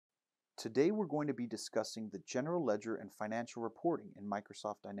Today we're going to be discussing the general ledger and financial reporting in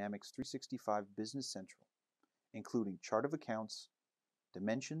Microsoft Dynamics 365 Business Central, including chart of accounts,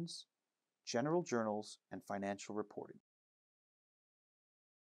 dimensions, general journals, and financial reporting.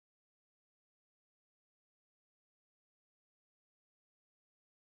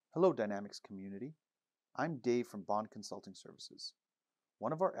 Hello Dynamics community. I'm Dave from Bond Consulting Services.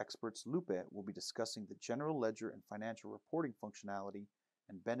 One of our experts, Lupe, will be discussing the general ledger and financial reporting functionality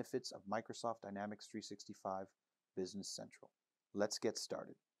and benefits of Microsoft Dynamics 365 Business Central. Let's get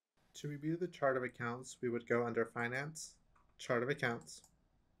started. To review the chart of accounts, we would go under Finance, Chart of Accounts.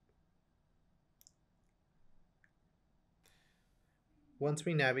 Once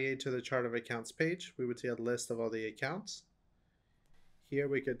we navigate to the Chart of Accounts page, we would see a list of all the accounts. Here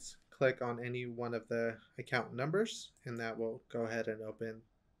we could click on any one of the account numbers, and that will go ahead and open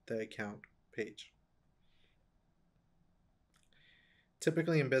the account page.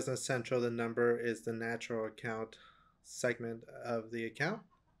 Typically in Business Central, the number is the natural account segment of the account.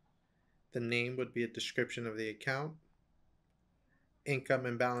 The name would be a description of the account. Income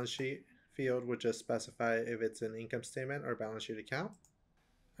and balance sheet field would just specify if it's an income statement or balance sheet account.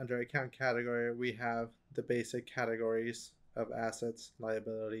 Under account category, we have the basic categories of assets,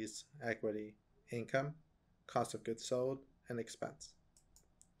 liabilities, equity, income, cost of goods sold, and expense.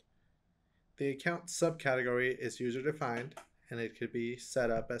 The account subcategory is user defined, and it could be set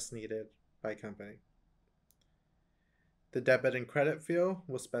up as needed by company. The debit and credit field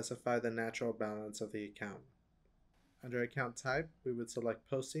will specify the natural balance of the account. Under account type, we would select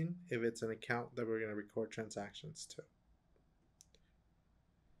posting if it's an account that we're going to record transactions to.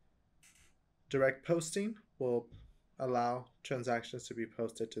 Direct posting will allow transactions to be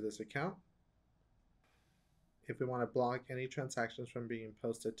posted to this account. If we want to block any transactions from being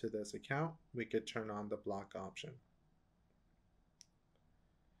posted to this account, we could turn on the block option.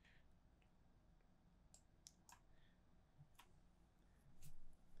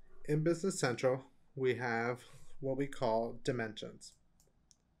 In Business Central, we have what we call dimensions.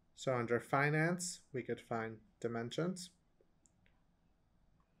 So under Finance, we could find dimensions.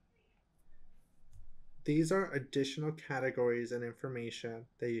 These are additional categories and information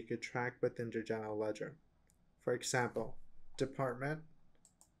that you could track within your general ledger. For example, department.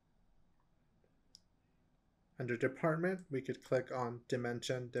 Under department, we could click on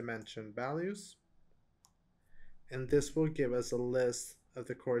dimension values. And this will give us a list of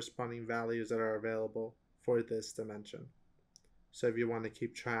the corresponding values that are available for this dimension. So if you want to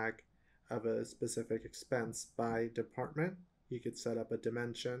keep track of a specific expense by department, you could set up a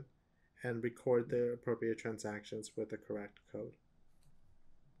dimension and record the appropriate transactions with the correct code.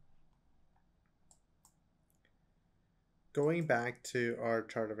 Going back to our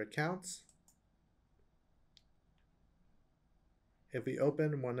chart of accounts, if we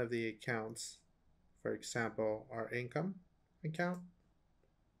open one of the accounts, for example, our income account,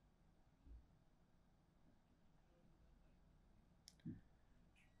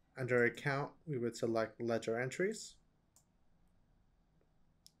 under account, we would select ledger entries.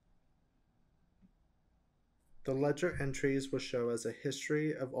 The ledger entries will show us a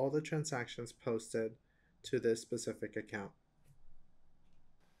history of all the transactions posted to this specific account.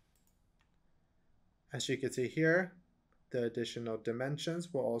 As you can see here, the additional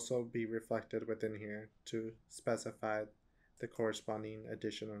dimensions will also be reflected within here to specify the corresponding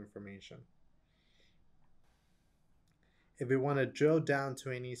additional information. If we want to drill down to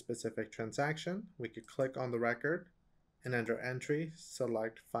any specific transaction, we could click on the record and under Entry,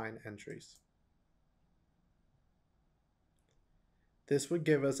 select Find Entries. This would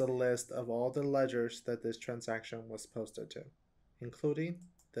give us a list of all the ledgers that this transaction was posted to, including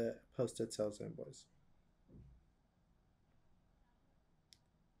the posted sales invoice.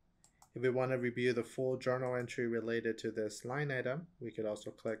 If we want to review the full journal entry related to this line item, we could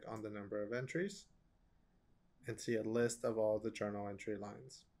also click on the number of entries and see a list of all the journal entry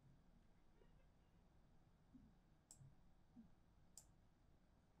lines.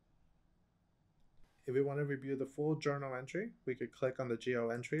 If we want to review the full journal entry, we could click on the Geo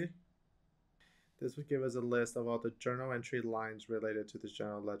entry. This would give us a list of all the journal entry lines related to this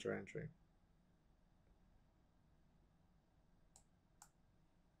general ledger entry.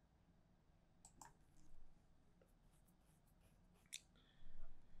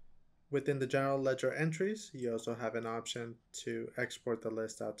 Within the general ledger entries, you also have an option to export the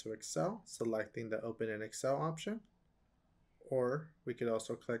list out to Excel, selecting the Open in Excel option. Or we could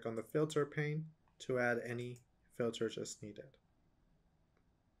also click on the filter pane to add any filters as needed.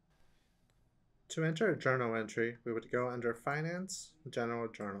 To enter a journal entry, we would go under Finance, General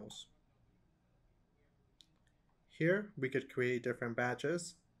Journals. Here, we could create different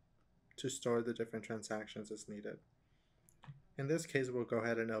batches to store the different transactions as needed. In this case, we'll go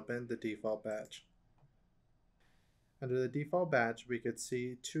ahead and open the default badge. Under the default badge, we could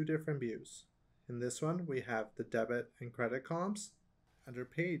see two different views. In this one, we have the debit and credit columns. Under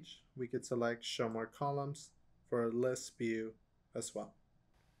page, we could select show more columns for a list view as well.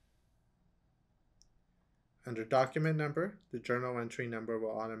 Under document number, the journal entry number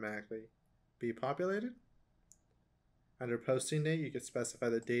will automatically be populated. Under posting date, you can specify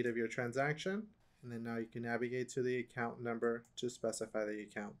the date of your transaction, and then now you can navigate to the account number to specify the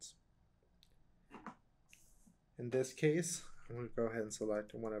accounts. In this case, I'm going to go ahead and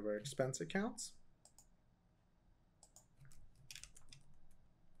select one of our expense accounts.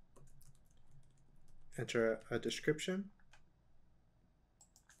 Enter a description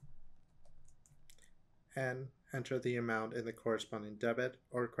and enter the amount in the corresponding debit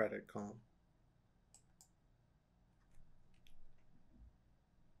or credit column.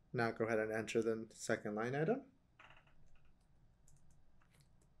 Now go ahead and enter the second line item.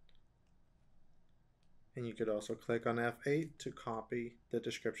 And you could also click on F8 to copy the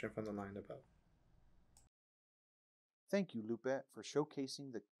description from the line above. Thank you, Lupe, for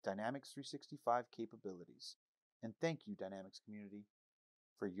showcasing the Dynamics 365 capabilities. And thank you, Dynamics community,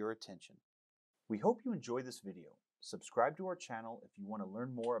 for your attention. We hope you enjoyed this video. Subscribe to our channel if you want to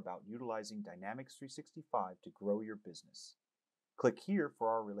learn more about utilizing Dynamics 365 to grow your business. Click here for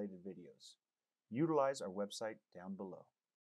our related videos. Utilize our website down below.